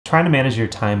Trying to manage your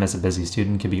time as a busy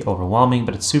student can be overwhelming,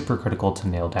 but it's super critical to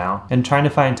nail down. And trying to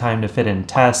find time to fit in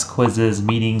tests, quizzes,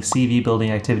 meetings, CV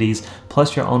building activities,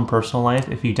 plus your own personal life,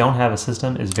 if you don't have a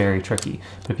system, is very tricky.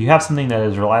 But if you have something that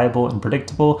is reliable and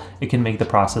predictable, it can make the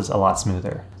process a lot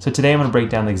smoother. So today I'm going to break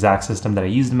down the exact system that I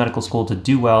used in medical school to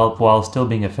do well while still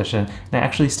being efficient, and I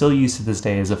actually still use to this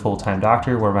day as a full-time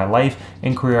doctor, where my life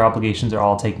and career obligations are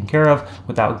all taken care of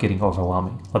without getting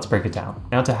overwhelming. Let's break it down.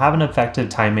 Now, to have an effective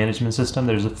time management system,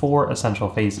 there's 4 essential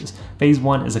phases. Phase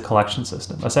 1 is a collection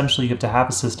system. Essentially, you have to have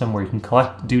a system where you can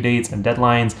collect due dates and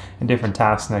deadlines and different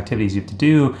tasks and activities you have to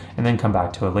do, and then come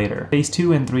back to it later. Phase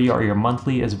 2 and 3 are your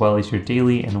monthly as well as your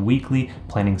daily and weekly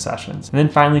planning sessions. And then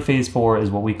finally, phase 4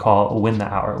 is what we call a win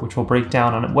the hour, which will break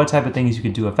down on what type of things you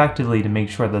can do effectively to make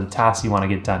sure that the tasks you want to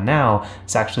get done now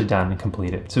is actually done and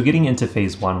completed. So getting into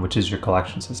phase 1, which is your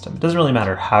collection system. It doesn't really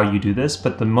matter how you do this,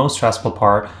 but the most stressful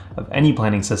part of any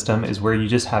planning system is where you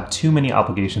just have too many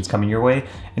obligations coming your way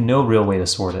and no real way to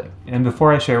sort it. And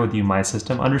before I share with you my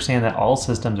system, understand that all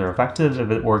systems are effective.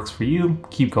 If it works for you,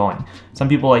 keep going. Some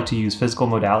people like to use physical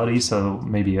modalities, so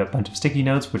maybe a bunch of sticky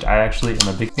notes, which I actually am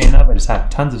a big fan of. I just have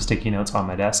tons of sticky notes on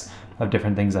my desk of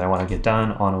different things that I want to get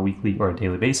done on a weekly or a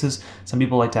daily basis. Some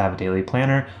people like to have a daily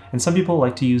planner, and some people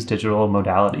like to use digital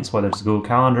modalities, whether it's Google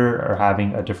Calendar or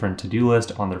having a different to-do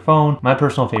list on their phone. My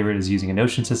personal favorite is using a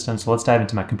Notion system, so let's dive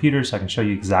into my computer so I can show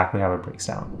you exactly how it breaks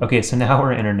down. Okay, so now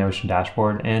we're in our Notion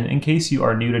dashboard, and in case you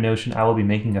are new to Notion, I will be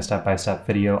making a step-by-step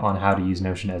video on how to use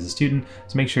Notion as a student,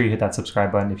 so make sure you hit that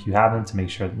subscribe button if you haven't to make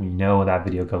sure that we know that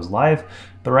video goes live.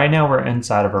 But right now we're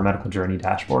inside of our medical journey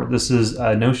dashboard. This is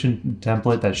a Notion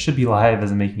template that should be live as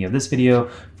the making of this video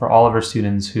for all of our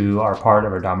students who are part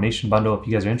of our domination bundle. If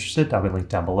you guys are interested, that'll be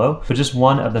linked down below. But just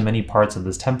one of the many parts of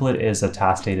this template is a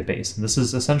task database. And this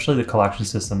is essentially the collection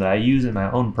system that I use in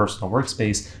my own personal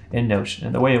workspace in Notion.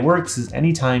 And the way it works is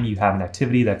anytime you have an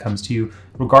activity that comes to you,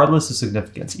 regardless of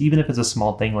significance, even if it's a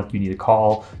small thing like you need a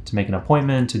call to make an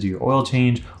appointment, to do your oil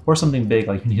change, or something big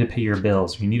like you need to pay your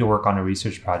bills, or you need to work on a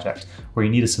research project, or you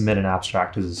need to submit an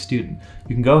abstract as a student,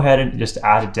 you can go ahead and just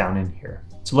add it down in here.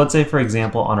 So let's say, for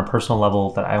example, on a personal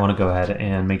level that I want to go ahead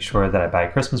and make sure that I buy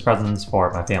Christmas presents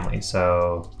for my family.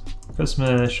 So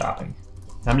Christmas shopping.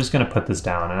 I'm just going to put this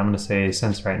down, and I'm going to say,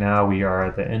 since right now we are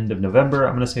at the end of November,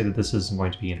 I'm going to say that this is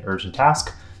going to be an urgent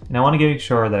task, and I want to make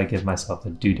sure that I give myself a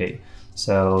due date.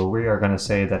 So we are going to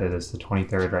say that it is the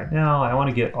 23rd right now. I want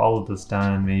to get all of this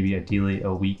done, maybe ideally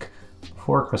a week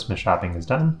before Christmas shopping is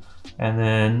done. And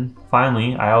then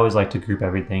finally, I always like to group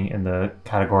everything in the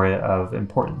category of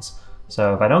importance.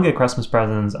 So if I don't get Christmas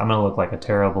presents, I'm gonna look like a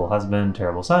terrible husband,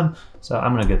 terrible son. So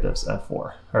I'm gonna get this at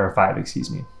 4, or 5, excuse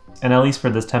me. And at least for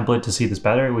this template, to see this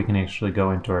better, we can actually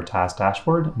go into our task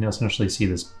dashboard, and you'll essentially see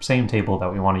this same table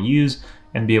that we want to use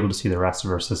and be able to see the rest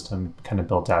of our system kind of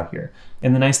built out here.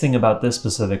 And the nice thing about this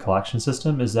specific collection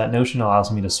system is that Notion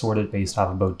allows me to sort it based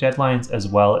off of both deadlines as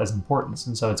well as importance.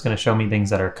 And so it's going to show me things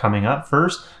that are coming up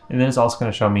first, and then it's also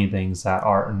going to show me things that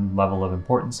are in level of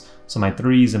importance. So my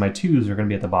 3s and my 2s are going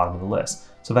to be at the bottom of the list.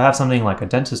 So if I have something like a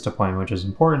dentist appointment, which is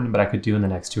important, but I could do in the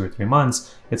next 2 or 3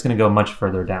 months, it's going to go much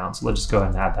further down. So let's just go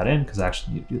ahead and add that in because I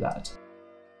actually need to do that.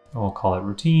 And we'll call it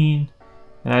routine.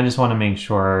 And I just want to make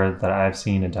sure that I've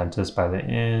seen a dentist by the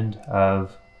end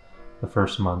of the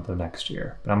first month of next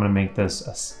year. But I'm going to make this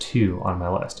a 2 on my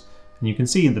list. And you can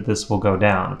see that this will go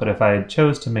down. But if I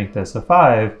chose to make this a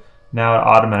 5, now it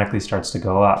automatically starts to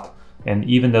go up. And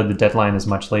even though the deadline is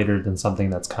much later than something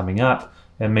that's coming up,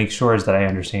 it makes sure that I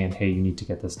understand, hey, you need to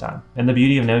get this done. And the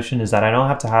beauty of Notion is that I don't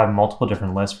have to have multiple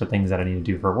different lists for things that I need to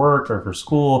do for work or for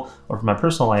school or for my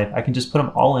personal life. I can just put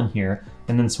them all in here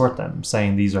and then sort them,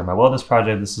 saying these are my wellness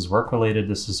project, this is work related,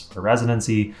 this is for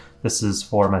residency, this is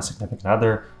for my significant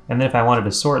other. And then if I wanted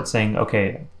to sort, saying,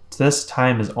 okay, this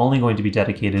time is only going to be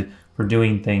dedicated for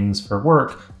doing things for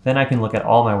work, then I can look at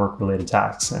all my work related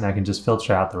tasks and I can just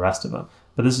filter out the rest of them.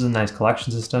 But this is a nice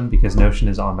collection system because Notion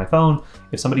is on my phone.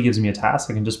 If somebody gives me a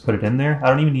task, I can just put it in there. I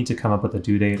don't even need to come up with a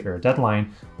due date or a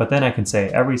deadline, but then I can say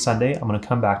every Sunday, I'm gonna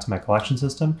come back to my collection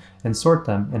system and sort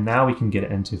them. And now we can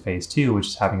get into phase 2, which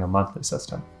is having a monthly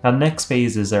system. Now, the next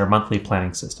phase is our monthly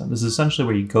planning system. This is essentially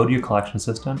where you go to your collection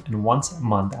system and once a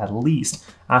month at least,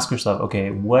 ask yourself,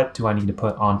 okay, what do I need to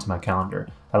put onto my calendar?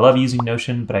 I love using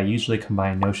Notion, but I usually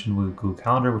combine Notion with Google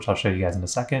Calendar, which I'll show you guys in a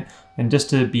second. And just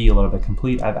to be a little bit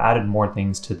complete, I've added more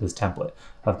things to this template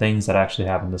of things that actually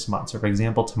happen this month. So for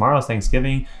example, tomorrow's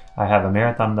Thanksgiving. I have a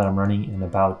marathon that I'm running in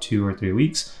about 2 or 3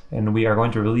 weeks, and we are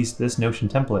going to release this Notion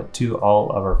template to all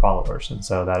of our followers. And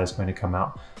so that is going to come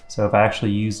out So if I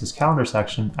actually use this calendar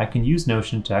section, I can use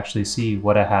Notion to actually see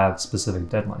what I have specific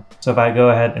deadline. So if I go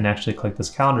ahead and actually click this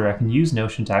calendar, I can use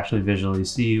Notion to actually visually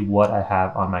see what I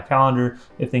have on my calendar.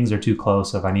 If things are too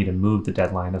close, if I need to move the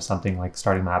deadline of something like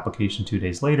starting my application 2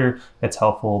 days later, it's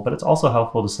helpful. But it's also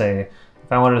helpful to say,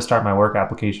 if I wanted to start my work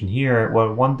application here,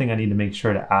 well, one thing I need to make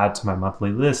sure to add to my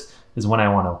monthly list is when I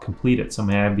want to complete it. So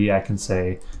maybe I can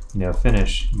say,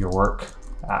 finish your work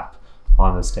app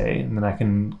on this day, and then I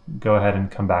can go ahead and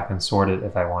come back and sort it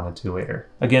if I wanted to later.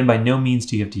 Again, by no means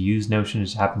do you have to use Notion. It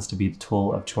just happens to be the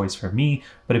tool of choice for me.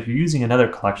 But if you're using another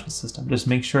collection system, just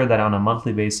make sure that on a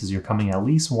monthly basis, you're coming at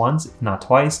least once, if not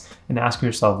twice, and asking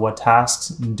yourself, what tasks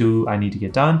do I need to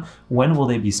get done? When will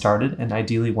they be started? And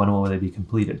ideally, when will they be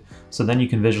completed? So then you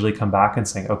can visually come back and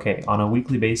say, okay, on a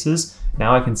weekly basis,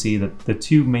 now I can see that the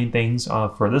two main things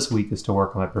for this week is to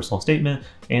work on my personal statement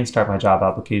and start my job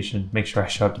application. Make sure I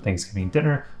show up to Thanksgiving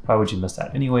dinner. Why would you miss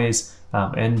that anyways?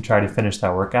 And try to finish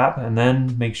that work app, and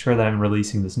then make sure that I'm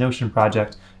releasing this Notion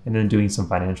project and then doing some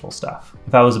financial stuff.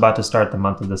 If I was about to start the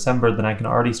month of December, then I can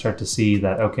already start to see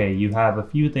that, okay, you have a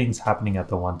few things happening at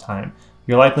the one time.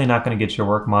 You're likely not going to get your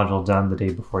work module done the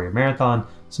day before your marathon,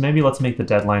 so maybe let's make the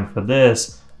deadline for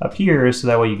this up here so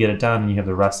that way you get it done and you have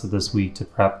the rest of this week to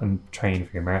prep and train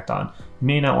for your marathon. You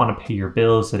may not want to pay your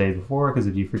bills the day before because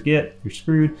if you forget, you're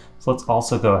screwed. So let's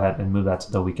also go ahead and move that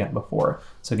to the weekend before.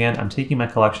 So again, I'm taking my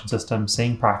collection system,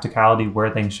 saying practicality, where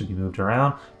things should be moved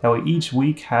around. That way each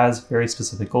week has very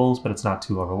specific goals, but it's not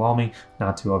too overwhelming,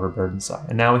 not too overburdensome.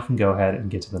 And now we can go ahead and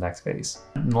get to the next phase.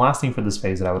 And the last thing for this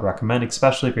phase that I would recommend,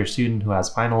 especially if you're a student who has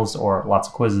finals or lots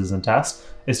of quizzes and tests,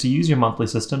 is to use your monthly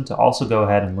system to also go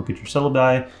ahead and look at your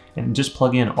syllabi and just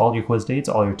plug in all your quiz dates,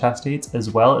 all your test dates,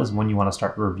 as well as when you want to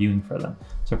start reviewing for them.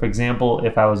 So for example,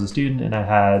 if I was a student and I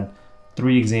had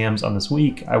 3 exams on this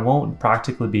week, I won't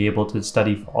practically be able to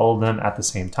study for all of them at the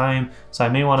same time. So I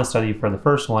may want to study for the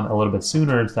first one a little bit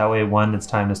sooner. So that way when it's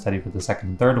time to study for the second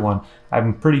and third one,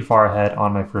 I'm pretty far ahead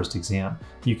on my first exam.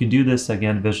 You can do this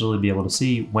again, visually be able to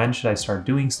see when should I start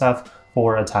doing stuff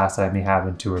for a task that I may have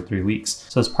in 2 or 3 weeks.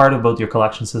 So as part of both your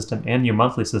collection system and your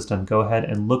monthly system, go ahead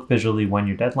and look visually when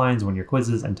your deadlines, when your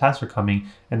quizzes and tests are coming,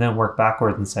 and then work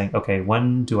backwards and saying, okay,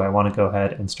 when do I want to go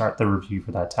ahead and start the review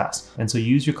for that test? And so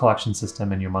use your collection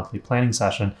system and your monthly planning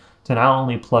session to not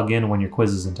only plug in when your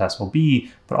quizzes and tests will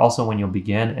be, but also when you'll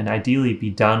begin and ideally be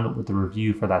done with the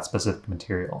review for that specific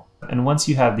material. And once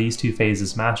you have these 2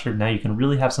 phases mastered, now you can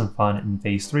really have some fun in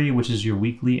phase 3, which is your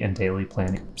weekly and daily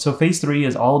planning. So phase 3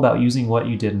 is all about using what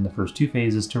you did in the first 2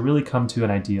 phases to really come to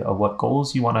an idea of what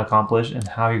goals you want to accomplish and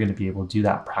how you're going to be able to do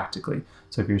that practically.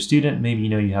 So if you're a student, maybe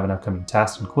you have an upcoming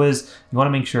test and quiz, you want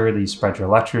to make sure that you spread your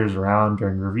lectures around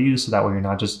during review so that way you're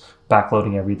not just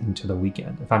backloading everything to the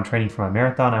weekend. If I'm training for my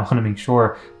marathon, I want to make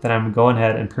sure that I'm going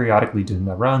ahead and periodically doing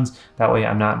my runs. That way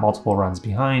I'm not multiple runs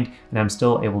behind and I'm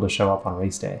still able to show up on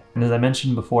race day. And as I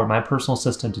mentioned before, my personal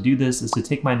system to do this is to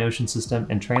take my Notion system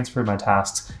and transfer my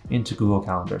tasks into Google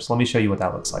Calendar. So let me show you what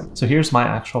that looks like. So here's my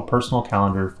actual personal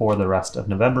calendar for the rest of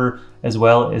November, as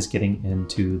well as getting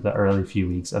into the early few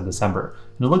weeks of December.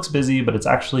 And it looks busy, but it's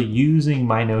actually using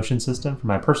my Notion system for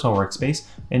my personal workspace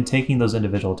and taking those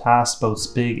individual tasks,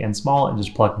 both big and small, and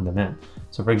just plugging them in.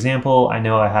 So for example, I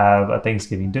know I have a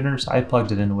Thanksgiving dinner, so I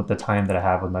plugged it in with the time that I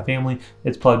have with my family.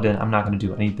 It's plugged in. I'm not going to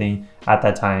do anything at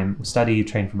that time, study,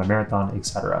 train for my marathon,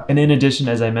 etc. And in addition,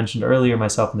 as I mentioned earlier,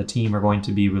 myself and the team are going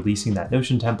to be releasing that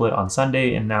Notion template on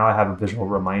Sunday, and now I have a visual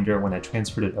reminder when I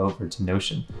transferred it over to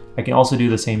Notion. I can also do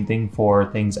the same thing for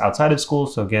things outside of school.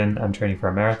 So again, I'm training for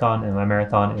a marathon, and my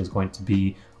marathon is going to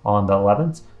be on the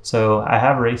 11th. So I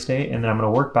have a race day, and then I'm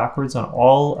going to work backwards on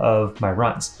all of my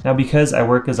runs. Now, because I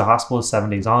work as a hospitalist 7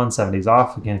 days on, 7 days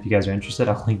off, again, if you guys are interested,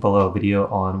 I'll link below a video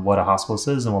on what a hospitalist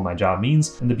is and what my job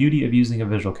means. And the beauty of using a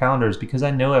visual calendar is because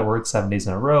I know I work 7 days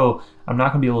in a row, I'm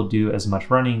not going to be able to do as much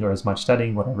running or as much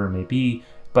studying, whatever it may be,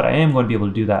 but I am going to be able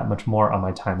to do that much more on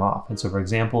my time off. And so for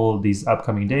example, these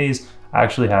upcoming days, I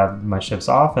actually have my shifts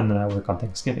off and then I work on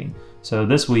Thanksgiving. So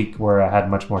this week where I had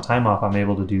much more time off, I'm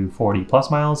able to do 40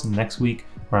 plus miles, and next week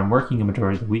where I'm working a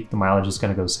majority of the week, the mileage is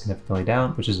going to go significantly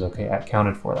down, which is okay, I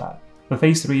accounted for that. But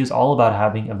phase 3 is all about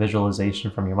having a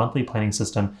visualization from your monthly planning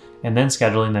system and then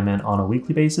scheduling them in on a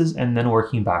weekly basis and then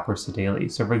working backwards to daily.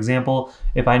 So for example,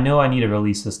 if I know I need to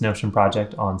release this Notion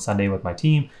project on Sunday with my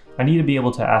team, I need to be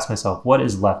able to ask myself, what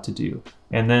is left to do?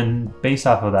 And then based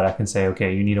off of that, I can say,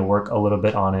 okay, you need to work a little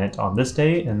bit on it on this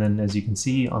day. And then as you can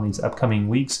see on these upcoming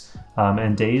weeks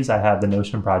and days, I have the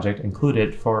Notion project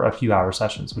included for a few hour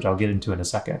sessions, which I'll get into in a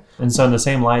second. And so in the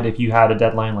same light, if you had a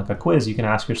deadline like a quiz, you can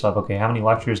ask yourself, okay, how many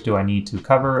lectures do I need to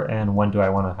cover and when do I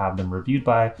want to have them reviewed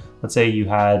by? Let's say you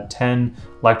had 10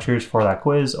 lectures for that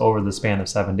quiz over the span of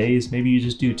 7 days. Maybe you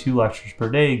just do 2 lectures per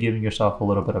day, giving yourself a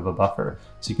little bit of a buffer.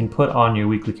 So you can put on your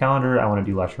weekly calendar, I want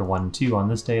to do lecture 1 and 2 on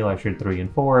this day, lecture 3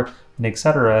 and 4, and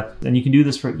etc. And you can do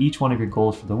this for each one of your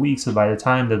goals for the week. So by the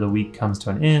time that the week comes to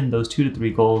an end, those 2 to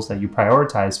 3 goals that you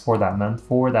prioritize for that month,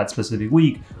 for that specific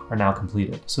week, are now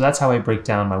completed. So that's how I break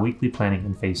down my weekly planning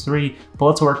in phase 3. But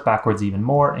let's work backwards even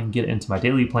more and get into my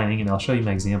daily planning, and I'll show you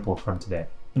my example from today.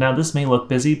 Now this may look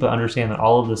busy, but understand that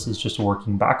all of this is just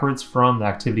working backwards from the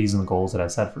activities and the goals that I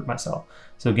set for myself.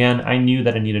 So again, I knew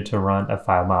that I needed to run a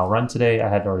 5-mile run today. I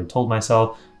had already told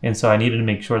myself, and so I needed to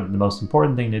make sure that the most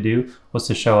important thing to do was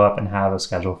to show up and have a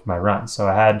schedule for my run. So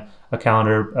I had a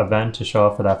calendar event to show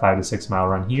up for that 5 to 6 mile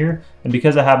run here. And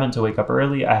because I happened to wake up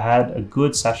early, I had a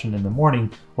good session in the morning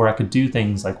where I could do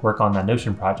things like work on that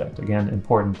Notion project, again,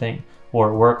 important thing,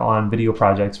 or work on video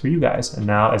projects for you guys. And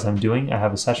now as I'm doing, I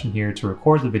have a session here to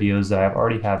record the videos that I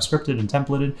already have scripted and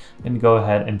templated and go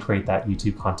ahead and create that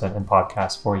YouTube content and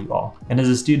podcast for you all. And as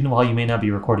a student, while you may not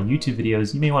be recording YouTube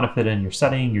videos, you may want to fit in your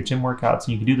setting, your gym workouts, and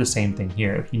you can do the same thing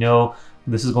here. If you know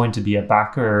this is going to be a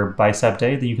back or bicep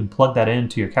day, then you can plug that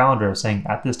into your calendar of saying,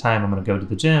 at this time, I'm going to go to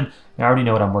the gym, and I already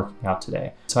know what I'm working out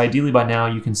today. So ideally by now,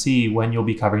 you can see when you'll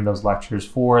be covering those lectures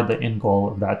for the end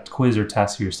goal of that quiz or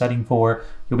test you're studying for.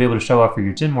 You'll be able to show up for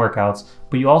your gym workouts,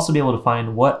 but you'll also be able to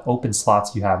find what open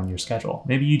slots you have in your schedule.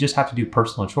 Maybe you just have to do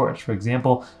personal chores. For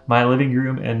example, my living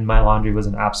room and my laundry was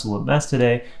an absolute mess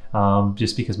today,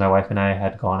 just because my wife and I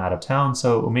had gone out of town.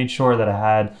 So we made sure that I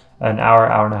had an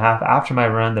hour, hour and a half after my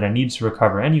run that I needed to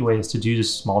recover anyways to do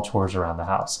just small chores around the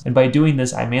house. And by doing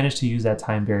this, I managed to use that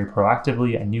time very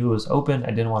proactively. I knew it was open. I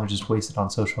didn't want to just waste it on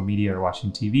social media or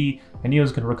watching TV. I knew I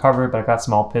was going to recover, but I got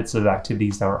small bits of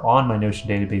activities that were on my Notion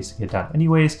database to get done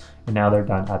anyways, and now they're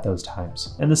done at those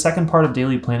times. And the second part of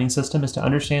daily planning system is to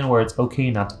understand where it's okay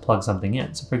not to plug something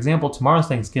in. So for example, tomorrow's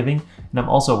Thanksgiving and I'm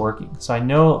also working. So I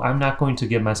know I'm not going to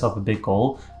give myself a big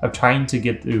goal of trying to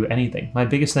get through anything. My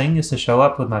biggest thing is to show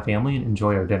up with my family and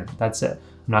enjoy our dinner. That's it.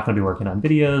 I'm not going to be working on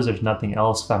videos. There's nothing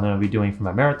else I'm going to be doing for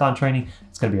my marathon training.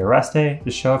 It's going to be a rest day.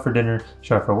 Just show up for dinner,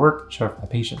 show up for work, show up for my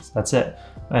patients. That's it.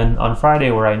 And on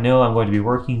Friday, where I know I'm going to be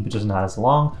working, but just not as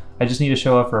long, I just need to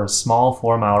show up for a small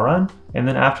 4-mile run. And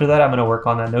then after that, I'm going to work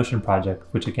on that Notion project,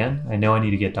 which again, I know I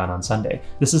need to get done on Sunday.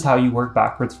 This is how you work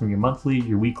backwards from your monthly,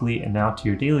 your weekly, and now to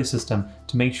your daily system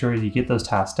to make sure you get those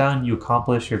tasks done, you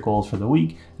accomplish your goals for the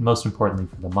week, and most importantly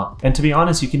for the month. And to be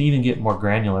honest, you can even get more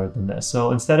granular than this.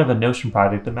 So instead of a Notion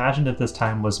project, imagine if this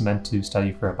time was meant to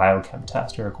study for a biochem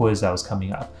test or a quiz that was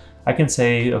coming up. I can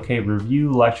say, okay,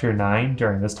 review lecture 9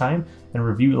 during this time and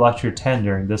review lecture 10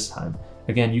 during this time.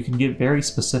 Again, you can get very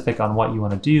specific on what you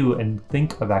want to do and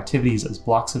think of activities as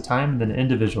blocks of time and then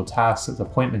individual tasks as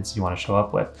appointments you want to show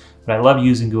up with. But I love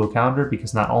using Google Calendar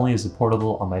because not only is it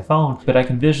portable on my phone, but I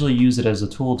can visually use it as a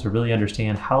tool to really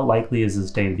understand how likely is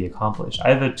this day to be accomplished.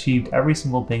 I've achieved every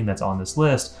single thing that's on this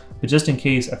list, but just in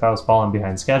case if I was falling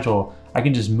behind schedule, I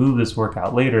can just move this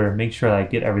workout later, make sure that I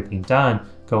get everything done,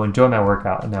 go enjoy my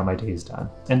workout, and now my day is done.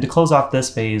 And to close off this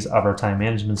phase of our time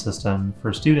management system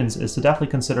for students is to definitely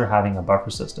consider having a buffer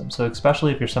system. So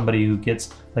especially if you're somebody who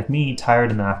gets, like me,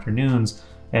 tired in the afternoons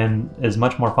and is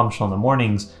much more functional in the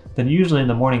mornings, then usually in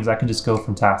the mornings I can just go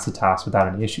from task to task without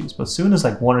any issues. But as soon as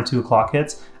like 1 or 2 o'clock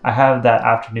hits, I have that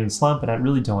afternoon slump and I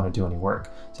really don't want to do any work.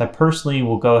 So I personally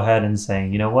will go ahead and say,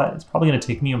 you know what, it's probably going to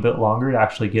take me a bit longer to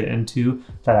actually get into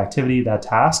that activity, that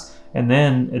task, and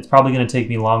then it's probably going to take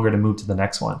me longer to move to the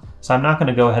next one. So I'm not going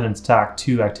to go ahead and stack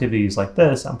 2 activities like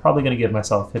this. I'm probably going to give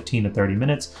myself 15 to 30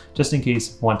 minutes just in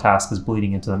case one task is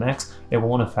bleeding into the next. It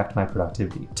won't affect my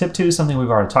productivity. Tip 2 is something we've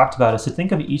already talked about, is to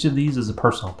think of each of these as a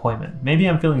personal appointment. Maybe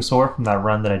I'm feeling sore from that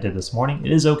run that I did this morning.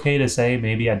 It is okay to say,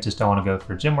 maybe I just don't want to go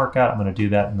for a gym workout. I'm going to do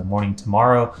that in the morning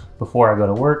tomorrow before I go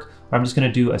to work. Or I'm just going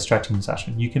to do a stretching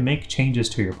session. You can make changes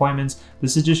to your appointments.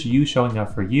 This is just you showing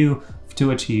up for you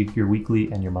to achieve your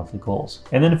weekly and your monthly goals.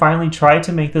 And then finally, try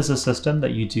to make this a system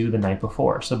that you do the night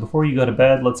before. So before you go to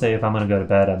bed, let's say if I'm going to go to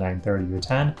bed at 9:30 or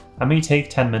 10, I may take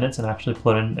 10 minutes and actually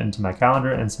put it into my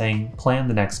calendar and saying, plan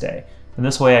the next day. And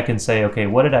this way I can say, okay,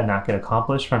 what did I not get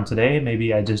accomplished from today?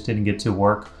 Maybe I just didn't get to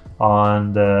work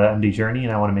on the MDJourney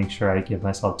and I want to make sure I give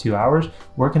myself 2 hours.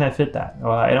 Where can I fit that?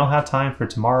 Well, I don't have time for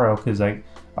tomorrow because I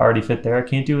already fit there. I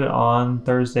can't do it on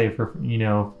Thursday for,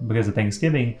 because of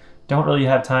Thanksgiving. Don't really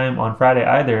have time on Friday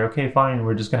either. Okay, fine,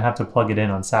 we're just gonna have to plug it in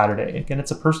on Saturday. Again,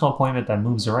 it's a personal appointment that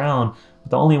moves around,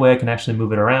 but the only way I can actually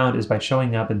move it around is by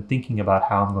showing up and thinking about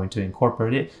how I'm going to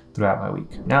incorporate it throughout my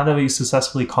week. Now that we've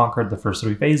successfully conquered the first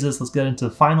 3 phases, let's get into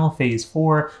the final phase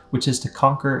 4, which is to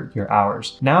conquer your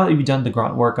hours. Now that you've done the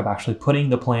grunt work of actually putting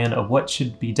the plan of what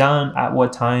should be done at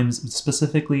what times,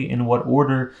 specifically in what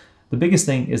order, the biggest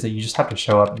thing is that you just have to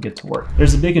show up and get to work.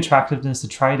 There's a big attractiveness to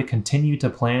try to continue to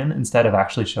plan instead of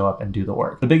actually show up and do the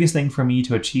work. The biggest thing for me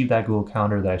to achieve that Google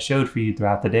Calendar that I showed for you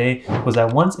throughout the day was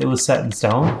that once it was set in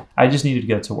stone, I just needed to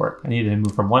get to work. I needed to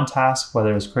move from one task,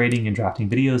 whether it was creating and drafting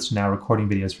videos to now recording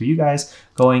videos for you guys,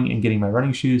 going and getting my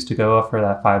running shoes to go for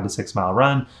that 5 to 6 mile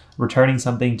run, returning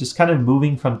something, just kind of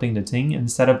moving from thing to thing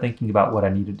instead of thinking about what I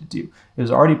needed to do. It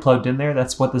was already plugged in there.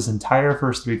 That's what this entire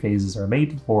first 3 phases are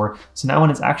made for. So now when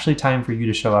it's actually time for you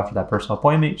to show up for that personal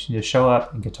appointment, you need to show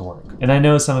up and get to work. And I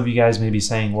know some of you guys may be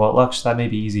saying, well, Lux, that may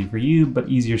be easy for you, but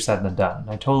easier said than done. And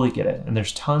I totally get it. And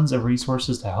there's tons of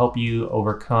resources to help you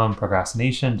overcome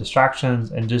procrastination,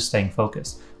 distractions, and just staying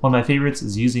focused. One of my favorites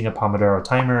is using a Pomodoro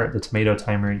timer, the tomato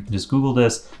timer. You can just Google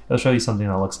this. It'll show you something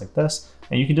that looks like this.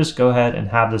 And you can just go ahead and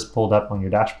have this pulled up on your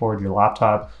dashboard, your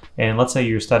laptop. And let's say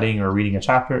you're studying or reading a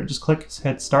chapter, just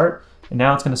hit start. And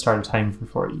now it's going to start a timer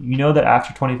for you. You know that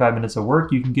after 25 minutes of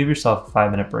work, you can give yourself a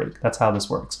 5-minute break. That's how this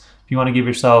works. If you want to give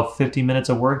yourself 15 minutes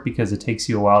of work because it takes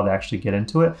you a while to actually get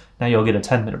into it, now you'll get a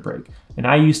 10-minute break. And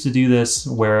I used to do this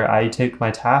where I take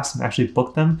my tasks and actually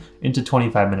book them into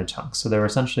 25-minute chunks. So they were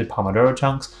essentially Pomodoro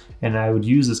chunks. And I would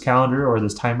use this calendar or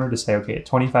this timer to say, okay,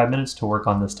 25 minutes to work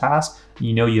on this task.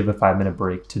 You know you have a 5-minute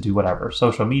break to do whatever.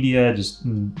 Social media, just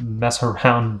mess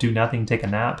around, do nothing, take a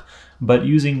nap. But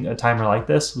using a timer like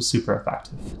this was super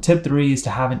effective. Tip 3 is to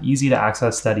have an easy to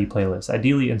access steady playlist,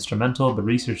 ideally instrumental, but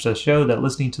research does show that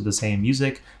listening to the same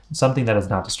music, something that is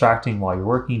not distracting while you're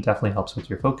working, definitely helps with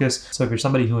your focus. So if you're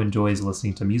somebody who enjoys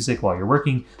listening to music while you're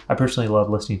working, I personally love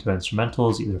listening to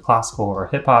instrumentals, either classical or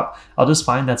hip hop. I'll just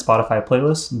find that Spotify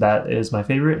playlist that is my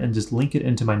favorite and just link it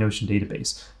into my Notion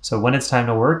database. So when it's time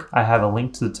to work, I have a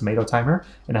link to the tomato timer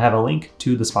and I have a link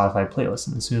to the Spotify playlist.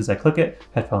 And as soon as I click it,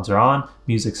 headphones are on,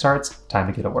 music starts, time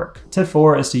to get to work. Tip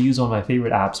 4 is to use one of my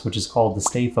favorite apps, which is called the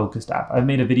Stay Focused app. I've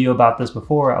made a video about this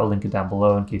before. I'll link it down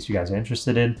below in case you guys are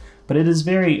interested in, but it is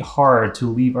very hard to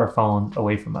leave our phone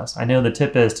away from us. I know the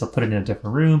tip is to put it in a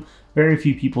different room. Very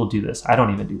few people do this. I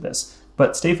don't even do this.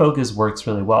 But Stay Focused works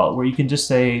really well, where you can just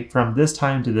say from this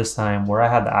time to this time where I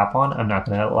have the app on, I'm not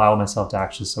going to allow myself to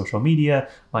access social media,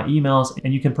 my emails,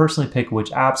 and you can personally pick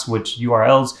which apps, which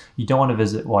URLs you don't want to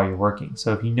visit while you're working.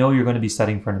 So if you know you're going to be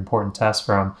studying for an important test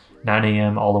from 9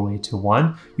 a.m. all the way to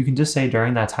 1, you can just say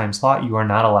during that time slot, you are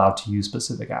not allowed to use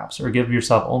specific apps, or give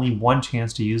yourself only one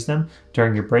chance to use them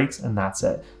during your breaks, and that's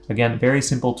it. Again, very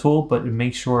simple tool, but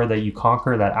make sure that you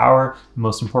conquer that hour, and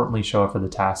most importantly, show up for the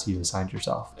tasks you assigned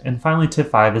yourself. And finally, tip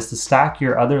 5 is to stack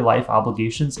your other life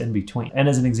obligations in between. And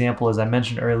as an example, as I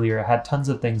mentioned earlier, I had tons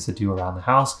of things to do around the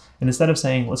house. And instead of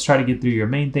saying, let's try to get through your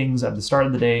main things at the start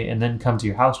of the day and then come to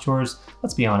your house chores,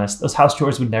 let's be honest, those house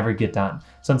chores would never get done.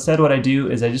 So instead what I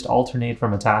do is I just alternate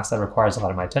from a task that requires a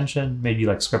lot of my attention, maybe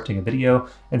like scripting a video,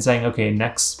 and saying, okay,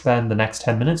 spend the next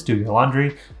 10 minutes doing your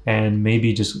laundry and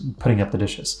maybe just putting up the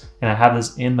dishes. And I have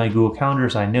this in my Google Calendar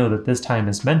so I know that this time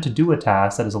is meant to do a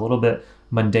task that is a little bit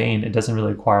mundane. It doesn't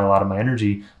really require a lot of my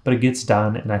energy, but it gets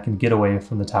done and I can get away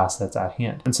from the task that's at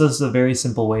hand. And so this is a very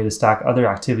simple way to stack other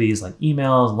activities like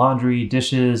emails, laundry,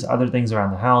 dishes, other things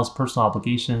around the house, personal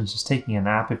obligations, just taking a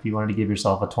nap. If you wanted to give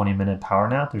yourself a 20-minute power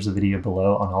nap, there's a video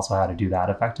below on also how to do that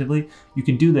effectively. You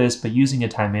can do this by using a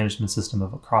time management system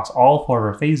of across all 4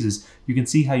 of our phases. You can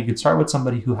see how you can start with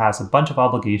somebody who has a bunch of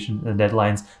obligations and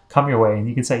deadlines come your way, and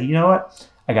you can say, you know what?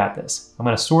 I got this. I'm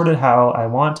going to sort it how I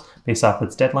want based off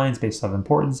its deadlines, based off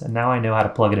importance, and now I know how to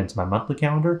plug it into my monthly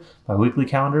calendar, my weekly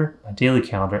calendar, my daily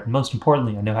calendar, and most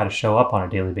importantly, I know how to show up on a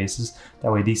daily basis.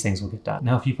 That way these things will get done.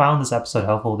 Now, if you found this episode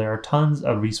helpful, there are tons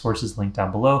of resources linked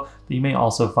down below that you may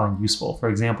also find useful. For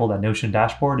example, that Notion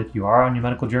dashboard, if you are on your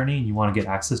medical journey and you want to get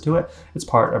access to it, it's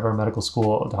part of our medical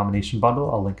school domination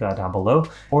bundle. I'll link that down below.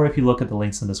 Or if you look at the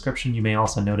links in the description, you may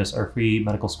also notice our free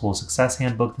medical school success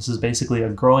handbook. This is basically a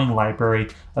growing library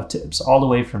of tips all the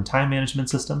way from time management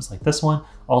systems like this one,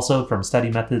 Also from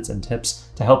study methods and tips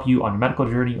to help you on your medical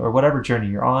journey or whatever journey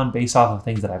you're on based off of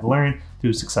things that I've learned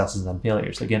through successes and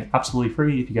failures. Again, absolutely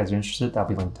free. If you guys are interested, that'll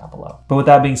be linked down below. But with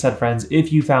that being said, friends,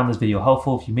 if you found this video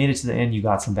helpful, if you made it to the end, you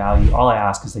got some value, all I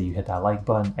ask is that you hit that like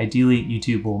button. Ideally,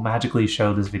 YouTube will magically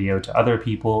show this video to other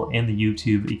people in the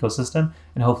YouTube ecosystem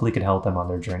and hopefully could help them on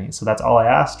their journey. So that's all I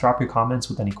ask. Drop your comments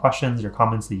with any questions or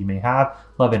comments that you may have.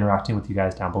 Love interacting with you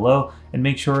guys down below. And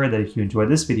make sure that if you enjoyed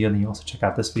this video, then you also check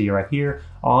out this video right here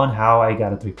on how I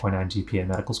got a 3.9 GPA in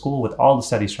medical school with all the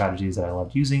study strategies that I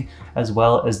loved using, as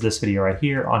well as this video right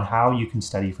here on how you can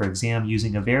study for exam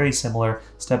using a very similar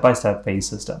step-by-step phase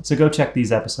system. So go check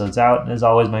these episodes out. And as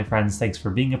always, my friends, thanks for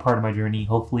being a part of my journey.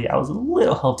 Hopefully I was a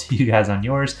little help to you guys on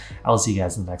yours. I'll see you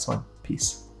guys in the next one.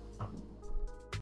 Peace.